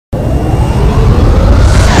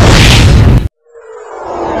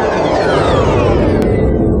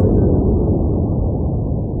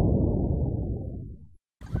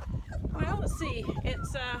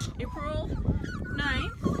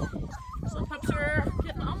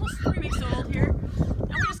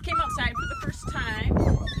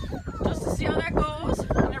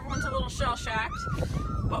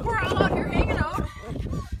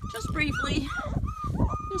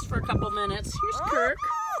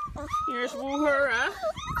Here's Woohura.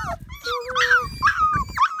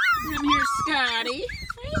 And here's Scotty.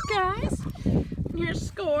 Hey guys. And here's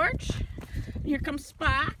Scorch. And here comes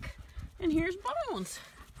Spock. And here's Bones.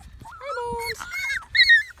 Hi Bones.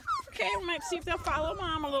 Okay, we might see if they'll follow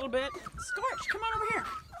Mom a little bit. Scorch, come on over here.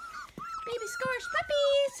 Baby Scorch,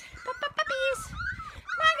 puppies. Puppies.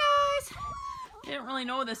 Come on guys. They don't really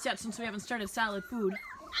know this yet since we haven't started solid food.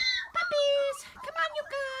 Puppies. Come on you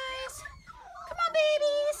guys. Come on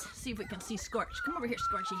babies. See if we can see Scorch. Come over here,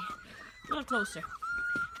 Scorchy. A little closer.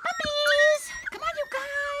 Puppies! Come on, you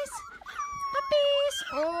guys! Puppies!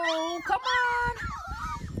 Oh, come on!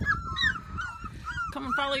 Come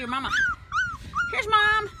and follow your mama. Here's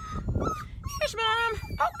Mom! Here's Mom!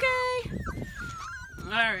 Okay!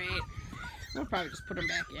 Alright. We'll probably just put them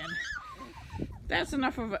back in. That's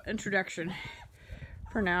enough of an introduction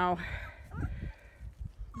for now.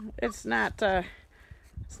 It's not,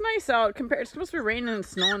 it's nice out compared. It's supposed to be raining and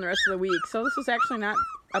snowing the rest of the week, so this was actually not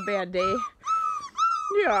a bad day.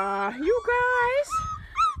 Yeah, you guys.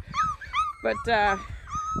 But I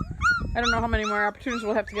don't know how many more opportunities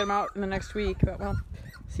we'll have to get them out in the next week, but we'll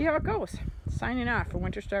see how it goes. Signing off from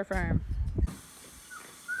Winter Star Farm.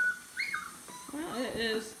 Well, it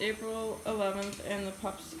is April 11th and the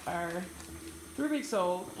pups are 3 weeks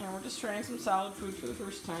old, and we're just trying some solid food for the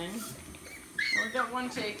first time. And we've got one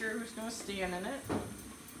taker who's going to stand in it.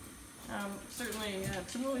 Certainly,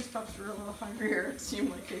 some of these pups were a little hungrier. It seemed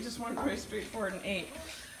like they just went pretty straightforward and ate.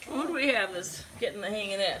 Who do we have that's getting the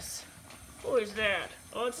hang of this? Who is that?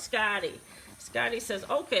 Oh, it's Scotty. Scotty says,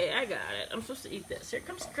 okay, I got it. I'm supposed to eat this. Here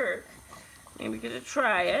comes Kirk. And we get to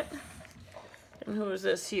try it. And who is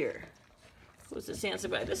this here? Who's this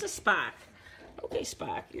handsome guy? This is Spock. Okay,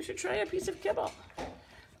 Spock, you should try a piece of kibble.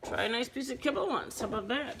 Try a nice piece of kibble once. How about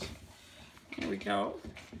that? Here we go.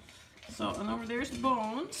 So, and over there's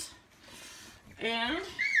Bones. And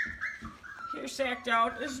here sacked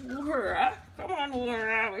out is Woohura. Come on,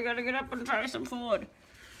 Woohura. We gotta get up and try some food.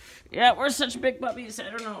 Yeah, we're such big puppies. I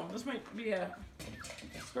don't know. This might be a...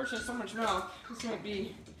 Scorch has so much milk. This might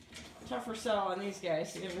be a tougher sell on these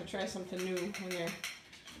guys. They're gonna try something new when they're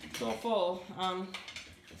so full.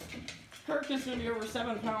 Kirk is gonna be over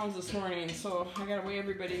 7 pounds this morning, so I gotta weigh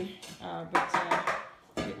everybody.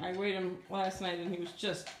 I weighed him last night and he was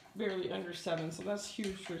just barely under 7, so that's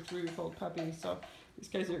huge for 3-week-old puppies. So these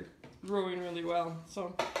guys are growing really well.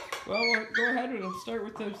 So, well, we'll go ahead and start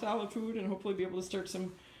with the solid food and hopefully be able to start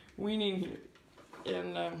some weaning.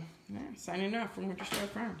 And yeah, signing off from Winter Star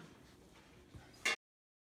Farm.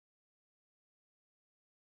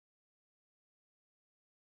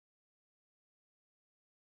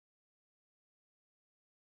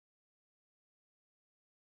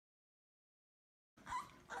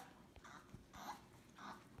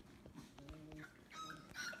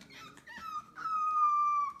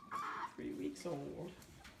 Old.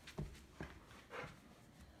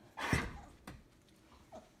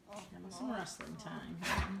 Some wrestling time.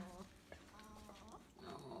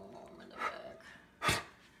 Oh, I'm in the back.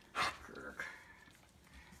 Kirk.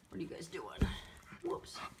 What are you guys doing?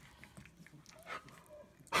 Whoops.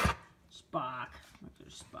 Spock. Look,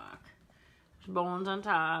 there's Spock. There's Bones on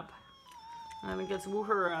top. And it gets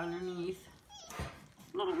Woohura underneath.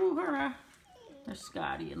 Little Woohura. There's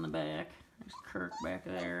Scotty in the back. There's Kirk back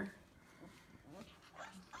there.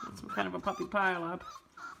 Some kind of a puppy pileup.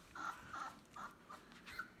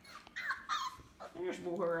 Here's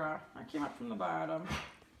Woohura. I came up from the bottom.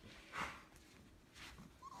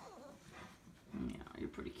 Yeah, you're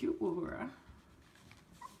pretty cute, Woohura. I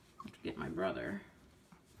have to get my brother.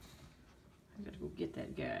 I gotta go get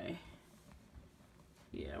that guy.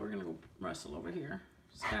 Yeah, we're gonna go wrestle over here.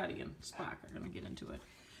 Scotty and Spock are gonna get into it.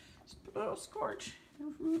 Oh, Scorch.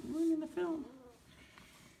 You're ruining the film.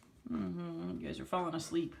 You guys are falling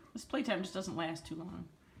asleep. This playtime just doesn't last too long.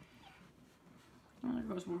 Oh, there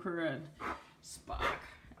goes Woohura and Spock.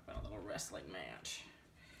 Having a little wrestling match.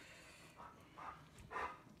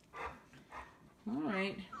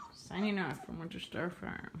 Alright, signing off from Winter Star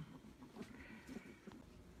Farm.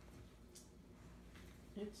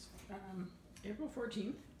 It's April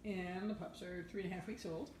 14th, and the pups are 3.5 weeks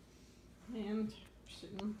old. And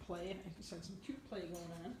sitting and play. I just had some cute play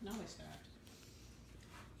going on. Now they stopped.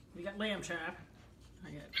 We got lamb chop. I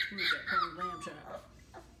got lamb chop.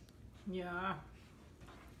 Yeah.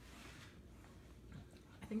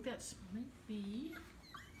 I think that's might be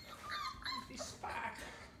Spock.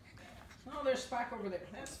 Oh, there's Spock over there.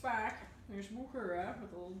 That's Spock. There's Woohura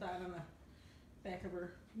with a little dot on the back of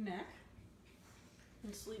her neck.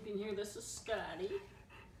 And sleeping here, this is Scotty.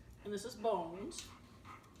 And this is Bones.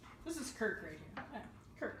 This is Kirk right here. Yeah,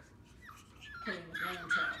 Kirk. Playing with lamb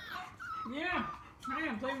chop. Yeah. I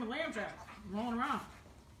am playing with lamb traps, rolling around,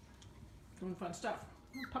 doing fun stuff.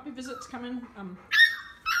 Puppy visits coming. Tom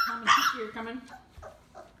and Kiki are coming.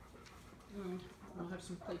 And we'll have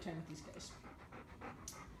some playtime with these guys.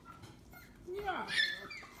 Yeah.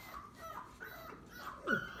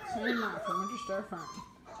 Signing off from Winter Star Farm.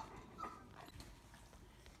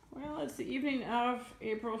 Well, it's the evening of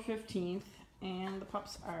April 15th, and the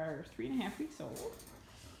pups are 3.5 weeks old.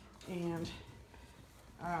 And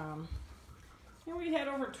we had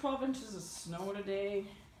over 12 inches of snow today.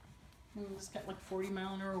 And we just got like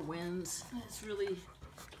 40-mile-an-hour winds. It's really,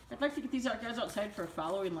 I'd like to get these guys outside for a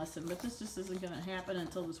following lesson, but this just isn't going to happen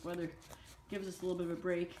until this weather gives us a little bit of a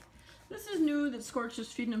break. This is new that Scorch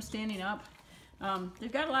is feeding them standing up.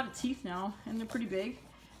 They've got a lot of teeth now, and they're pretty big.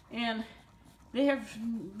 And they have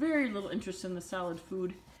very little interest in the solid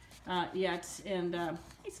food yet. And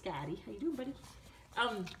hey, Scotty, how you doing, buddy?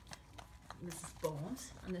 This is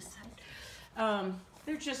Bones on this side.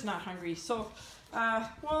 They're just not hungry. So,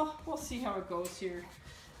 well, we'll see how it goes here.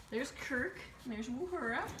 There's Kirk, and there's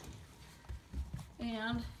Uhura,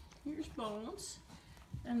 and here's Bones,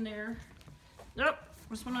 and there. Nope,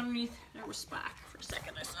 there's one underneath. There was Spock. For a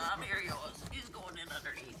second, I saw him. Here he goes. He's going in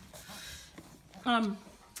underneath.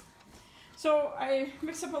 So I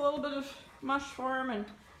mixed up a little bit of mush for him, and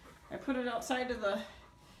I put it outside of the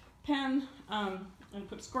pen, and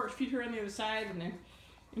put Scorch, feed her on the other side, and they're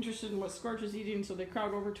interested in what Scorch is eating, so they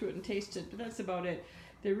crowd over to it and taste it, but that's about it.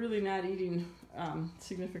 They're really not eating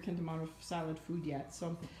significant amount of solid food yet,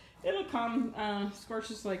 so it'll come. Scorch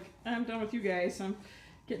is like, I'm done with you guys, I'm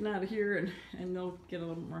getting out of here, and they'll get a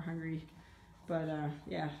little more hungry. But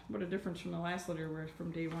yeah, what a difference from the last litter, where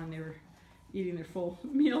from day one they were eating their full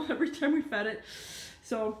meal every time we fed it.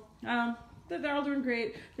 So they're all doing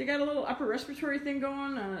great. They got a little upper respiratory thing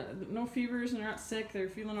going, no fevers, and they're not sick. They're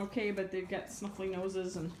feeling okay, but they've got snuffly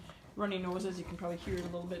noses and runny noses. You can probably hear it a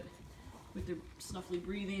little bit with their snuffly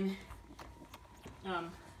breathing. You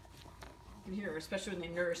can hear it, especially when they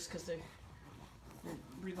nurse, because they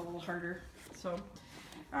breathe a little harder. So,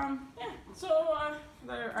 yeah. So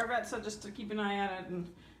our vet said just to keep an eye on it, and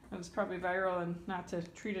that it's probably viral, and not to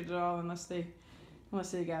treat it at all unless they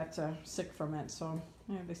got sick from it. So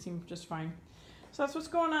yeah, they seem just fine. So that's what's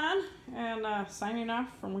going on, and signing off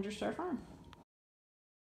from Winter Star Farm.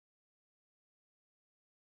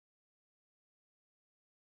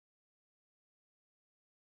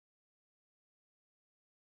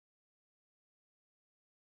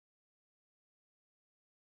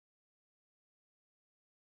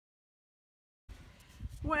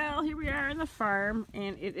 Well, here we are in the farm,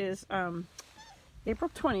 and it is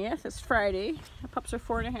April 20th. It's Friday. The pups are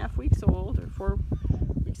 4.5 weeks old, or 4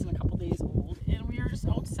 weeks and a couple days old, and we are just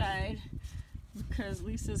outside because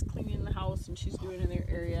Lisa's cleaning the house and she's doing in their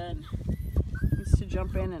area and needs to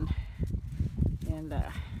jump in and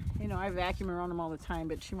you know, I vacuum around them all the time,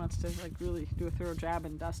 but she wants to like really do a thorough job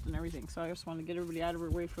and dust and everything, so I just want to get everybody out of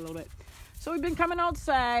her way for a little bit. So we've been coming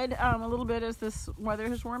outside a little bit as this weather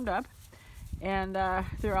has warmed up, and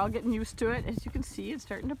they're all getting used to it. As you can see, it's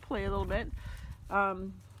starting to play a little bit.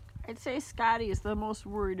 I'd say Scotty is the most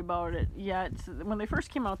worried about it yet. When they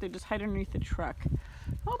first came out, they just hide underneath the truck.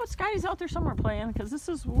 Oh, but Scotty's out there somewhere playing, because this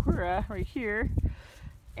is Uhura right here,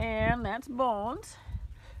 and that's Bones,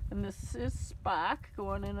 and this is Spock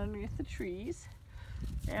going in underneath the trees,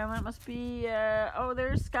 and that must be oh,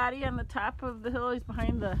 there's Scotty on the top of the hill. He's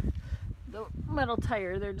behind the metal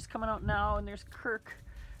tire. They're just coming out now, and there's Kirk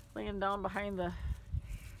laying down behind the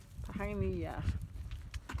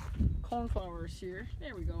cornflowers here.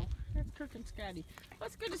 There we go. That's Kirk and Scotty. Well,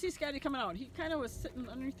 it's good to see Scotty coming out. He kind of was sitting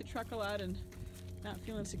underneath the truck a lot and not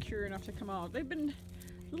feeling secure enough to come out. They've been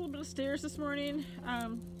a little bit of stairs this morning.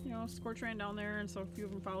 You know, Scorch ran down there, and so a few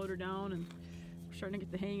of them followed her down, and we're starting to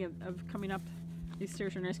get the hang of coming up. These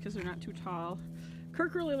stairs are nice because they're not too tall.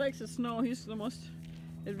 Kirk really likes the snow. He's the most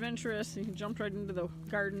adventurous. He jumped right into the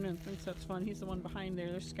garden and thinks that's fun. He's the one behind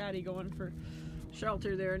there. There's Scotty going for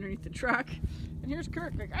shelter there underneath the truck, and here's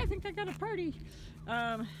Kirk like, I think I got a party.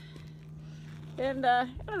 And I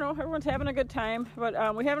don't know, everyone's having a good time,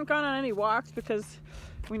 but we haven't gone on any walks because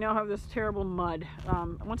we now have this terrible mud.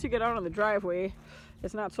 Once you get out on the driveway,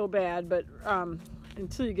 it's not so bad, but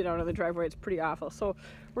until you get out on the driveway, it's pretty awful. So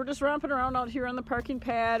we're just romping around out here on the parking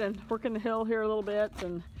pad and working the hill here a little bit,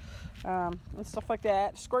 and stuff like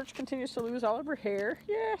that. Scorch continues to lose all of her hair.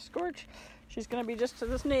 Yeah, Scorch. She's going to be just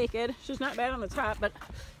this naked. She's not bad on the top, but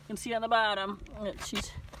you can see on the bottom that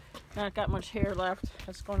she's not got much hair left.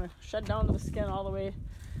 It's going to shed down to the skin all the way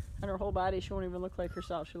on her whole body. She won't even look like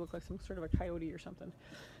herself. She'll look like some sort of a coyote or something.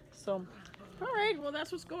 So, all right, well,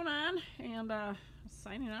 that's what's going on, and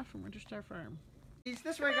signing off from Winter Star Farm.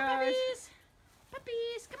 This way, guys. Puppies.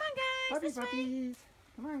 this puppies. way.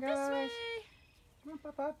 Come on, This guys. way. Come on,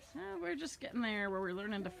 pup-ups. We're just getting there where we're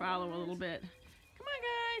learning to follow a little bit. Come on,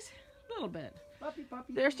 guys. A little bit. Puppy.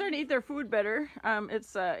 They're starting to eat their food better.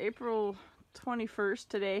 It's April 21st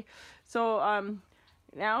today. So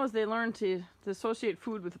now as they learn to associate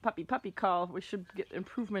food with the puppy call, we should get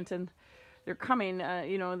improvement in their coming.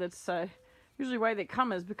 You know, that's usually why they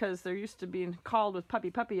come is because they're used to being called with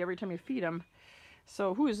puppy every time you feed them.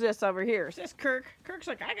 So who is this over here? Is this Kirk? Kirk's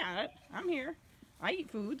like, I got it. I'm here. I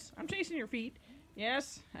eat foods. I'm chasing your feet.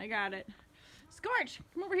 Yes, I got it. Scorch,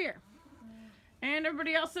 come over here. And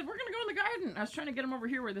everybody else said, we're going to go in the garden. I was trying to get them over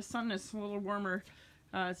here where the sun is a little warmer.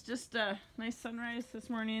 It's just a nice sunrise this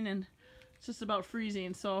morning, and it's just about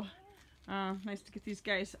freezing. So nice to get these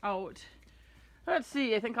guys out. Let's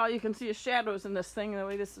see. I think all you can see is shadows in this thing the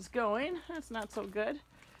way this is going. That's not so good.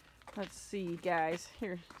 Let's see, guys.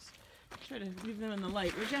 Here, try to leave them in the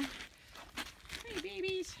light, would ya? Hey,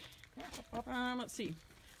 babies. Let's see.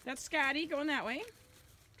 That's Scotty going that way.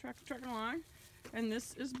 Trucking along. And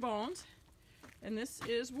this is Bones. And this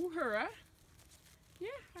is Woohura. Yeah,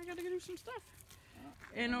 I gotta go do some stuff.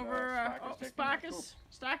 And over,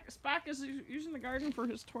 Spock is using the garden for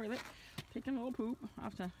his toilet. Taking a little poop. I'll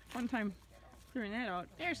have to fun time clearing that out.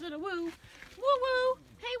 There's little Woo. Woo.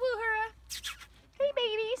 Hey, Woohura. Hey,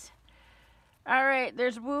 babies. All right,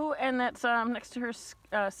 there's Woo, and that's next to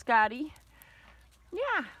her Scotty.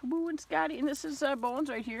 Yeah, Woo and Scotty, and this is Bones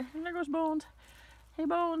right here. And there goes Bones. Hey,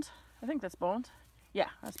 Bones. I think that's Bones. Yeah,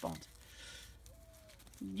 that's Bones.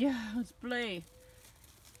 Yeah, let's play.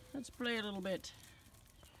 Let's play a little bit.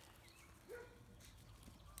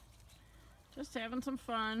 Just having some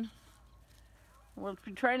fun. We'll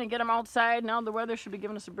be trying to get them outside. Now the weather should be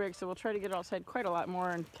giving us a break, so we'll try to get outside quite a lot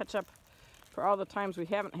more and catch up for all the times we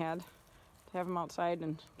haven't had to have them outside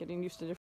and getting used to different